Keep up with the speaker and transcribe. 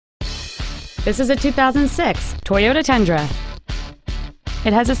This is a 2006 Toyota Tundra.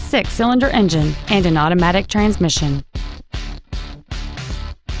 It has a 6-cylinder engine and an automatic transmission.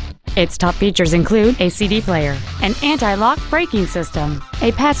 Its top features include a CD player, an anti-lock braking system,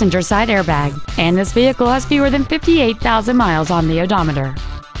 a passenger side airbag, and this vehicle has fewer than 58,000 miles on the odometer.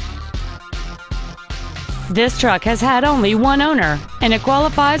 This truck has had only one owner, and it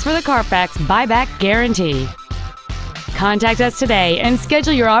qualifies for the Carfax buyback guarantee. Contact us today and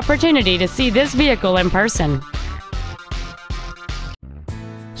schedule your opportunity to see this vehicle in person.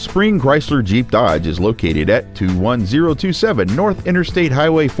 Spring Chrysler Jeep Dodge is located at 21027 North Interstate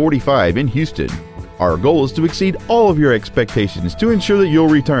Highway 45 in Houston. Our goal is to exceed all of your expectations to ensure that you'll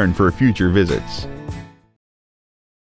return for future visits.